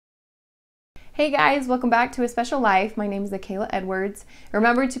Hey guys, welcome back to A Special Life. My name is Akayla Edwards.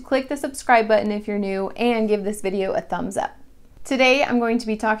 Remember to click the subscribe button if you're new and give this video a thumbs up. Today I'm going to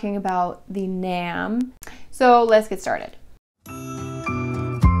be talking about the NAM. So let's get started.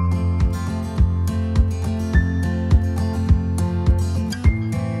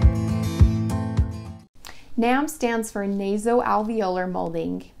 NAM stands for nasoalveolar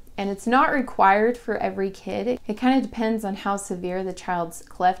molding, and it's not required for every kid. It kind of depends on how severe the child's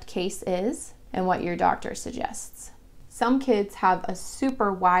cleft case is and what your doctor suggests. Some kids have a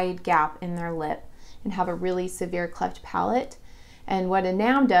super wide gap in their lip and have a really severe cleft palate, and what a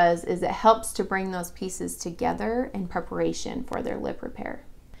NAM does is it helps to bring those pieces together in preparation for their lip repair.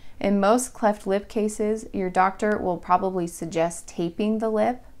 In most cleft lip cases, your doctor will probably suggest taping the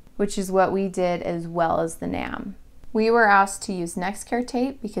lip, which is what we did as well as the NAM. We were asked to use NextCare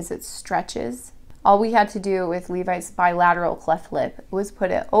tape because it stretches. All we had to do with Levi's bilateral cleft lip was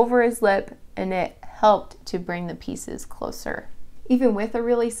put it over his lip, and it helped to bring the pieces closer. Even with a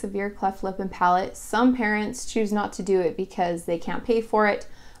really severe cleft lip and palate, some parents choose not to do it because they can't pay for it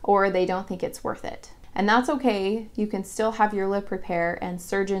or they don't think it's worth it. And that's okay. You can still have your lip repair, and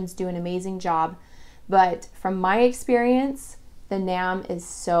surgeons do an amazing job. But from my experience, the NAM is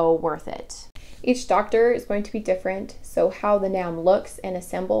so worth it. Each doctor is going to be different, so how the NAM looks and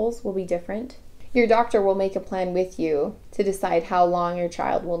assembles will be different. Your doctor will make a plan with you to decide how long your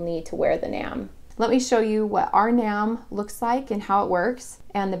child will need to wear the NAM. Let me show you what our NAM looks like and how it works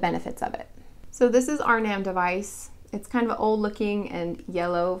and the benefits of it. So this is our NAM device. It's kind of old looking and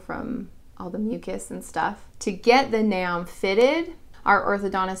yellow from all the mucus and stuff. To get the NAM fitted, our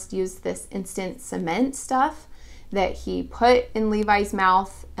orthodontist used this instant cement stuff that he put in Levi's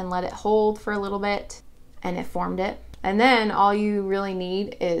mouth and let it hold for a little bit, and it formed it. And then all you really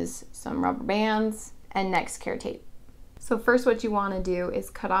need is some rubber bands and NextCare tape. So first what you want to do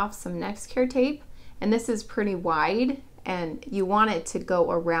is cut off some NextCare tape, and this is pretty wide and you want it to go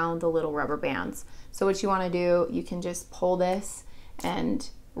around the little rubber bands. So what you want to do, you can just pull this and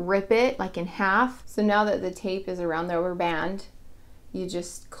rip it like in half. So now that the tape is around the rubber band, you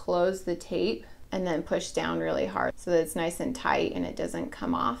just close the tape and then push down really hard so that it's nice and tight and it doesn't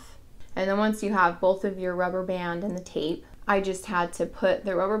come off. And then once you have both of your rubber band and the tape, I just had to put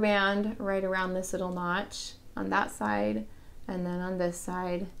the rubber band right around this little notch on that side and then on this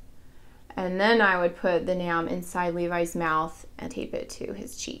side. And then I would put the NAM inside Levi's mouth and tape it to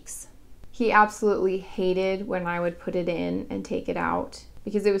his cheeks. He absolutely hated when I would put it in and take it out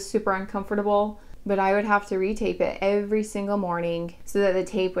because it was super uncomfortable. But I would have to retape it every single morning so that the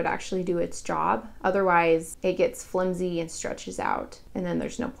tape would actually do its job. Otherwise, it gets flimsy and stretches out, and then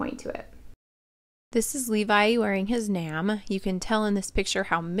there's no point to it. This is Levi wearing his NAM. You can tell in this picture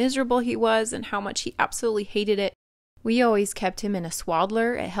how miserable he was and how much he absolutely hated it. We always kept him in a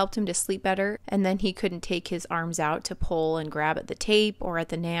swaddler. It helped him to sleep better, and then he couldn't take his arms out to pull and grab at the tape or at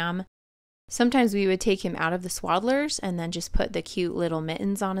the NAM. Sometimes we would take him out of the swaddlers and then just put the cute little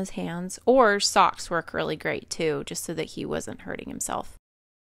mittens on his hands, or socks work really great too, just so that he wasn't hurting himself.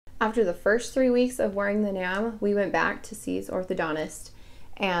 After the first 3 weeks of wearing the NAM, we went back to see his orthodontist,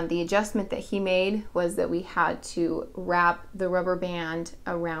 and the adjustment that he made was that we had to wrap the rubber band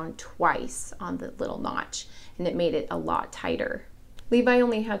around twice on the little notch, and it made it a lot tighter. Levi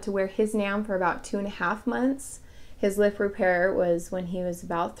only had to wear his NAM for about 2.5 months. His lip repair was when he was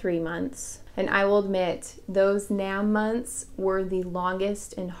about 3 months. And I will admit, those NAM months were the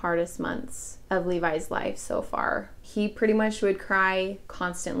longest and hardest months of Levi's life so far. He pretty much would cry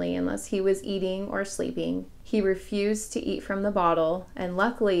constantly unless he was eating or sleeping. He refused to eat from the bottle, and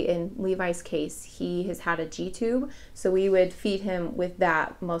luckily in Levi's case, he has had a G-tube, so we would feed him with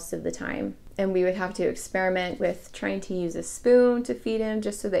that most of the time. And we would have to experiment with trying to use a spoon to feed him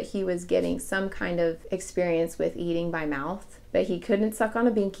just so that he was getting some kind of experience with eating by mouth. But he couldn't suck on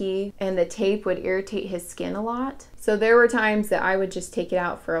a binky, and the tape would irritate his skin a lot. So there were times that I would just take it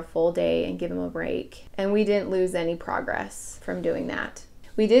out for a full day and give him a break. And we didn't lose any progress from doing that.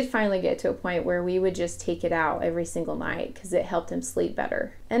 We did finally get to a point where we would just take it out every single night because it helped him sleep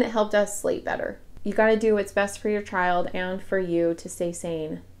better. And it helped us sleep better. You gotta do what's best for your child and for you to stay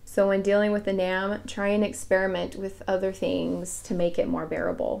sane. So when dealing with the NAM, try and experiment with other things to make it more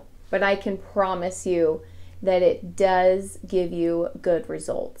bearable. But I can promise you that it does give you good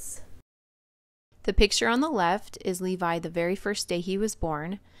results. The picture on the left is Levi the very first day he was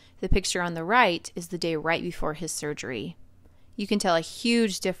born. The picture on the right is the day right before his surgery. You can tell a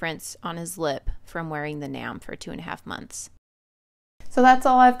huge difference on his lip from wearing the NAM for 2.5 months. So that's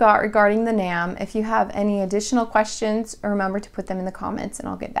all I've got regarding the NAM. If you have any additional questions, remember to put them in the comments and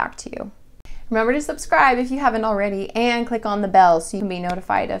I'll get back to you. Remember to subscribe if you haven't already and click on the bell so you can be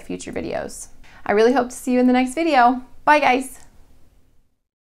notified of future videos. I really hope to see you in the next video. Bye, guys.